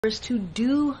is to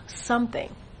do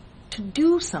something. To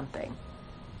do something.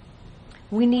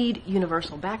 We need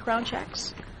universal background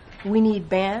checks. We need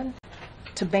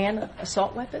to ban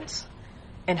assault weapons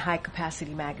and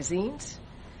high-capacity magazines.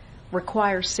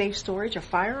 Require safe storage of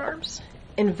firearms.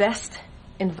 Invest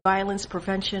in violence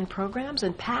prevention programs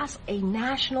and pass a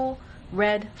national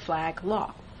red flag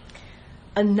law.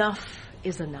 Enough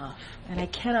is enough. And I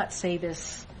cannot say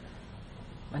this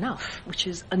enough, which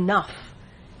is enough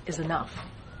is enough.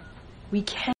 We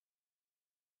can.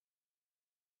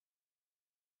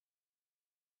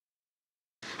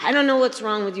 I don't know what's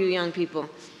wrong with you young people.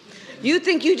 You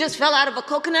think you just fell out of a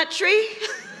coconut tree?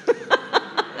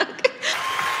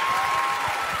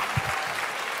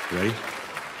 Ready?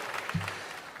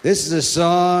 This is a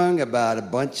song about a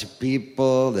bunch of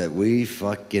people that we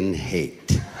fucking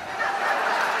hate.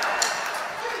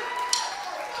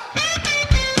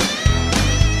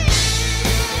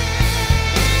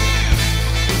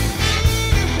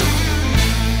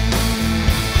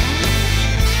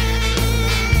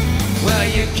 Well,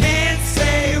 you can't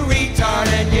say retard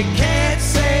and you can't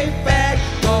say fag,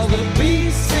 'cause the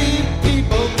BC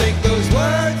people think those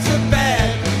words are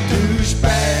bad.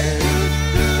 Douchebag.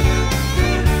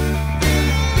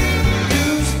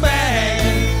 Douchebag.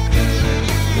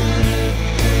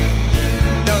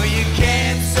 No, you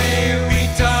can't say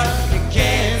retard, you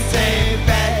can't say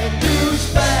fag.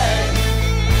 Douchebag.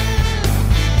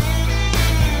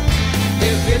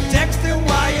 If you're texting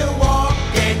while you walk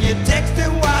and you're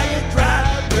texting while you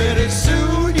drive, pretty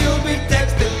soon you'll be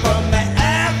texting from the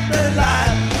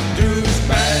afterlife.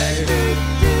 Douchebag.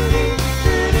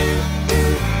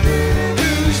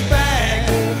 Douchebag.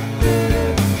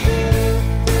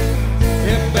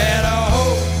 You better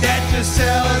hope that your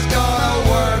cell is gonna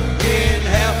work in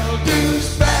hell.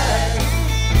 Douchebag.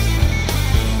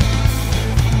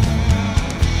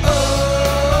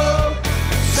 Oh,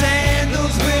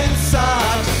 sandals with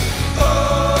socks.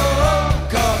 Oh,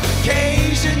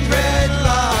 Caucasian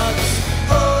dreadlocks.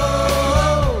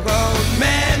 Oh, grown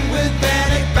men with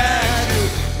panic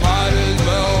bags. Might as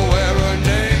well wear a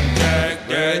name tag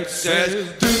that says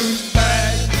douchebag.